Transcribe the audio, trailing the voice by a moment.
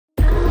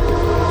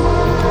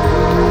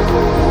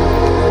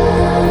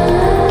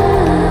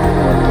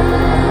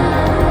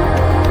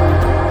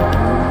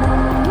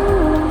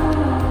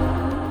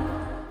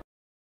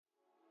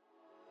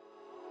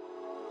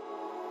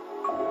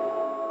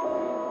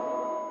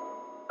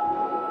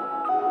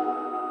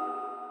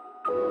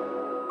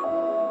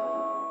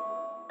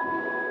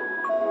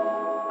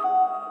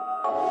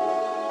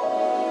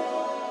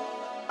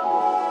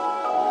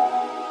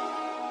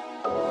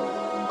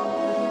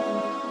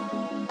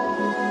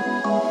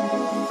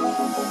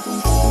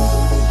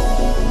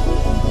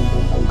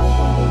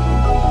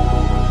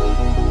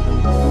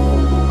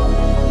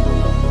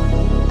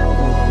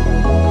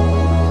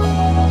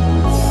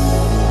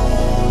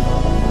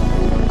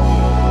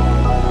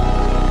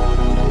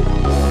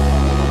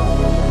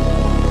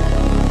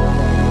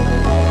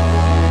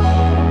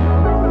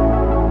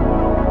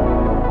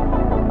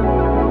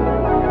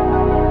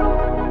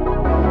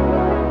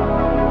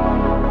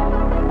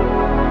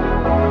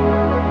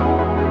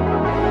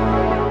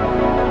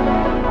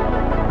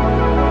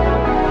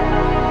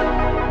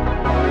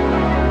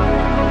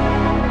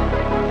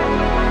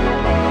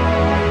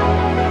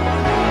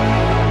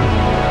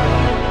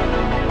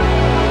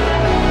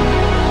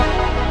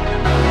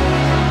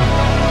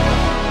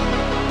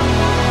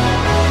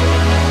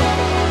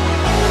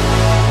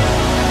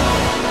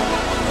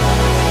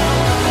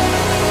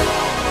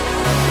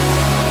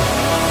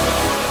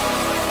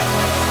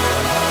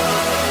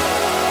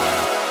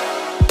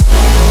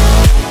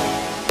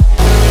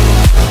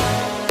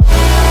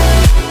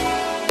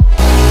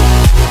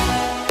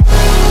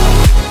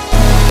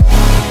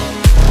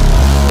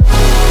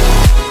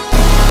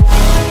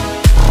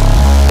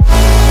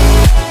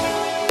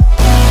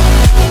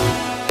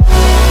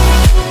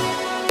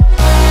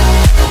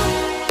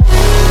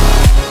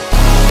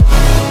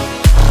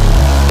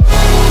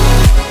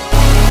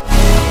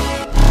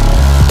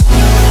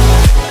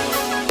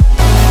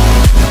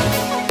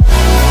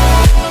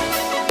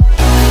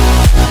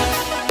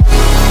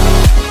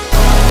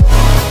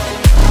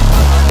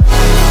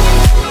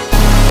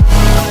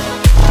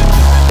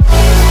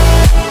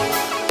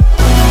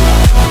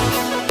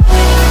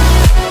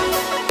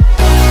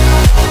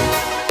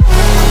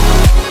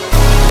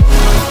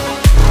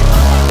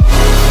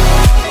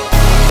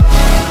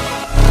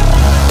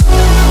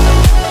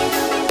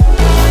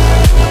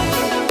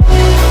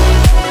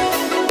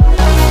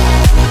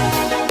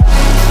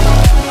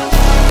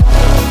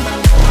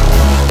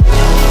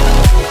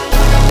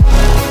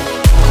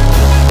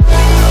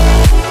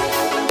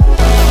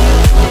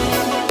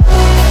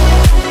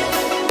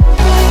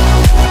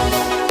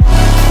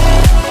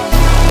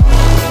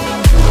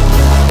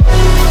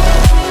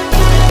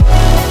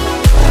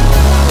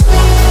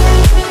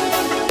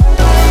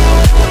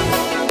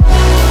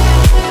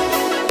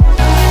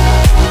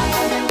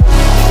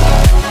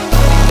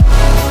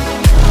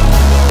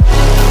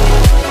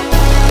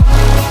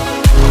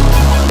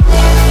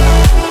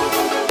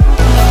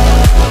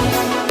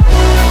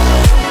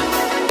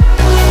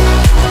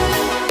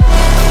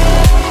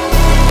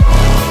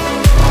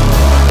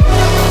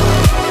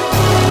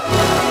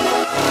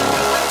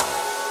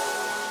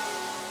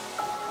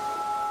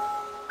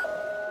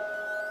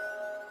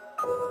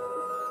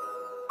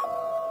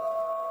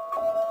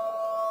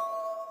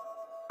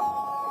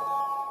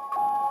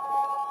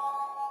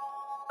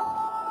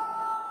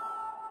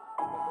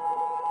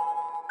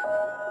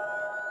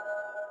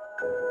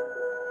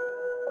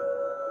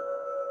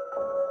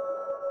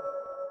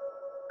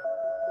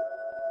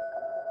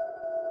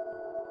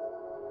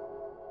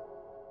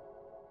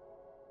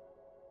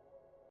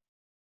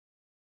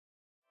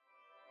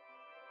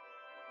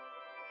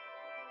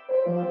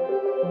Blue,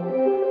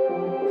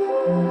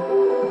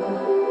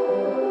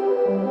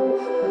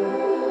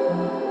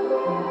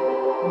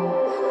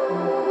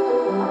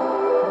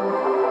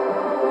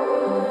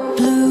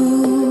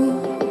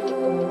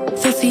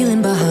 the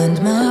feeling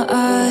behind my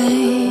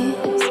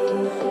eyes.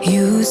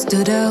 You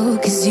stood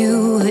out 'cause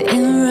you were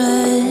in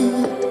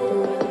red.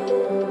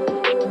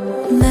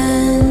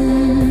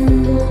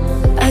 Then,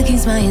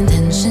 against my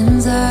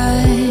intentions,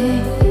 I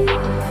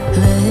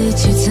let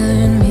you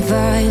turn me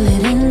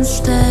violet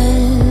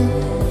instead.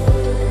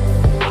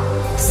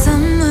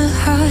 Summer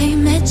high,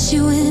 met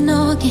you in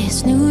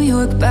August. New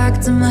York, back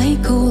to my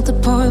cold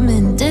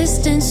apartment.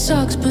 Distance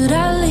sucks, but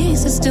at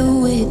least I'm still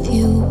with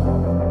you.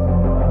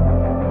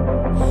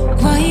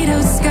 White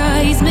out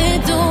skies,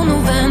 middle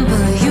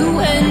November. You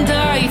and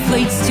I,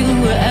 flights to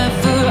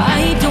wherever.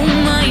 I don't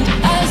mind,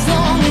 as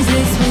long as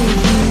it's with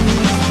you.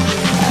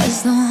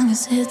 As long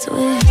as it's with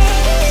you.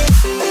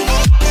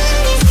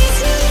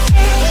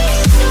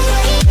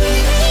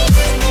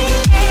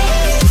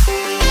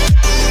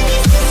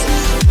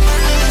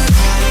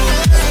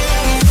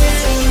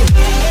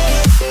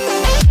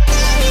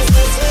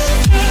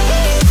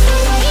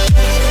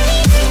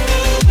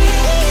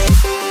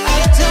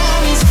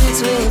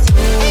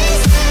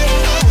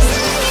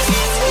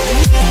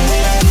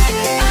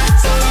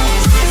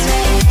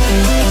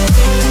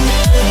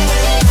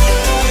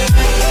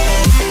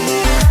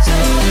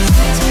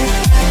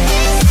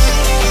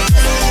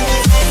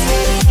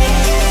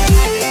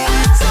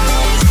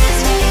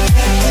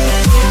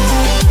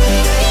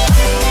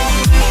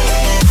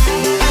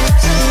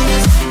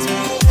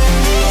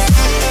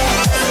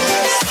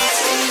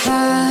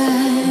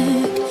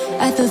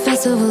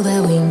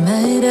 That we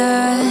met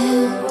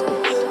at,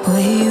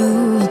 where you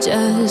were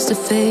just a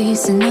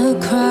face in a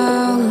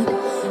crowd.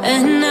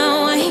 And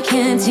now I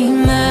can't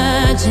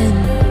imagine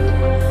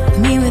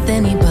me with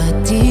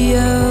anybody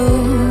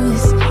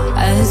else.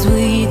 As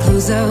we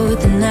close out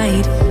the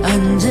night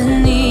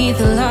underneath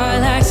the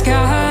lilac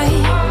sky.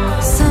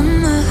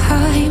 Summer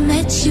high,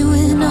 met you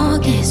in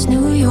August.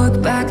 New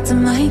York, back to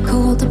my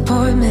cold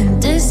apartment.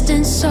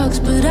 Distance sucks,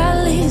 but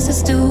at least I'm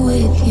still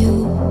with you.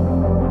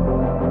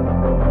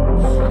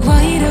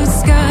 White out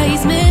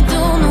skies,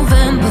 middle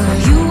November.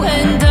 You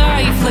and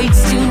I,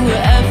 flights to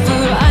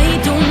wherever. I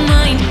don't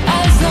mind,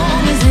 as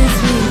long as it's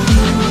with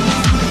you.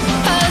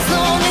 As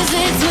long as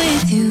it's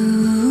with you.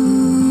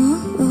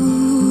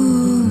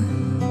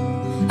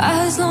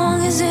 As long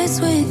as it's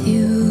with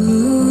you.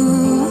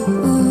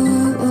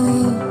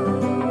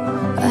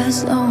 As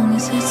long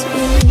as it's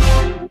with you.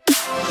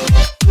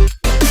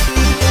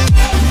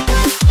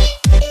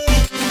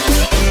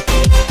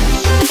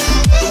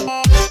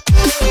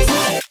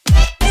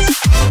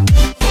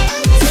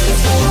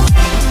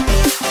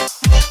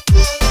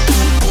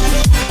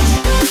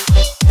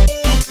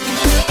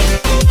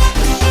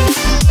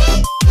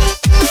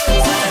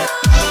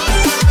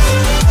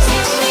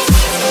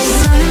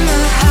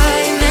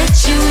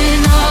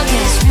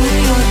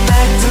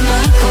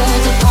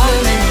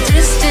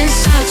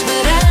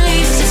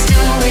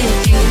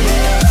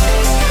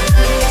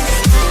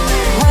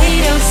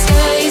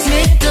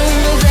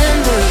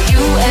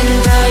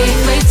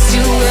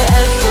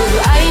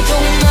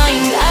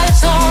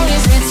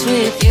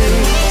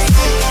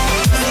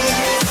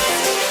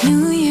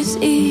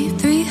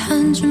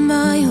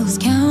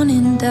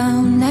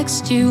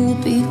 Next year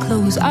will be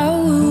close. I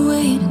will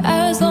wait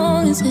as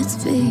long as it's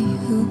for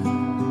you.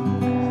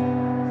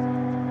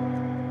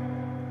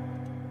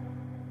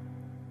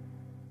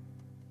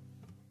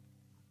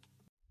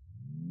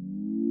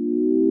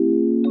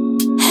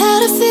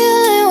 Had a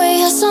feeling we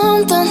had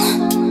something.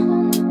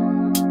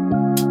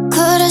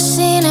 Could have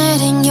seen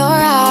it in your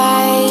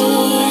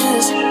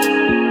eyes.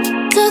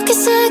 Took a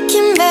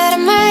second, but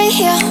I'm right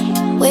here,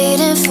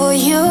 waiting for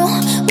you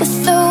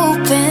with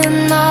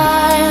open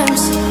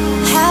arms.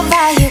 How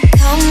about you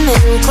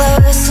coming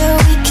closer?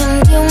 We can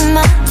do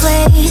my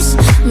place.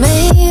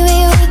 Maybe we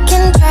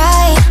can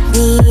try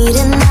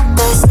meeting up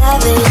by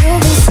 7.